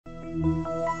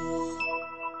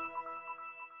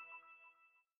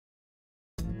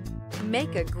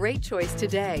Make a great choice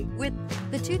today with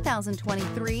the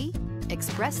 2023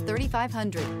 Express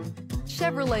 3500.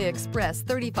 Chevrolet Express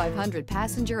 3500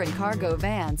 passenger and cargo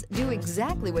vans do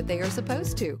exactly what they are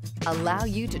supposed to: allow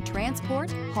you to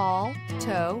transport, haul,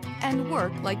 tow, and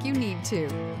work like you need to.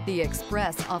 The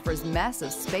Express offers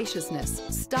massive spaciousness,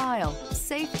 style,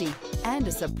 safety, and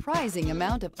a surprising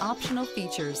amount of optional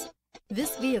features.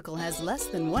 This vehicle has less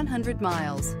than 100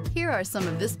 miles. Here are some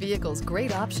of this vehicle's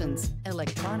great options: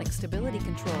 electronic stability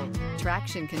control,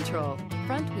 traction control,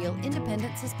 front wheel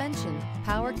independent suspension,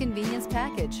 power convenience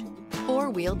package,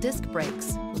 four-wheel disc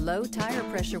brakes, low tire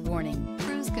pressure warning,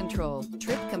 cruise control,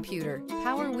 trip computer,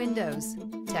 power windows,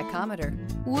 tachometer.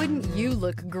 Wouldn't you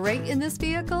look great in this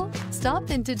vehicle?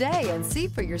 Stop in today and see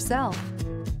for yourself.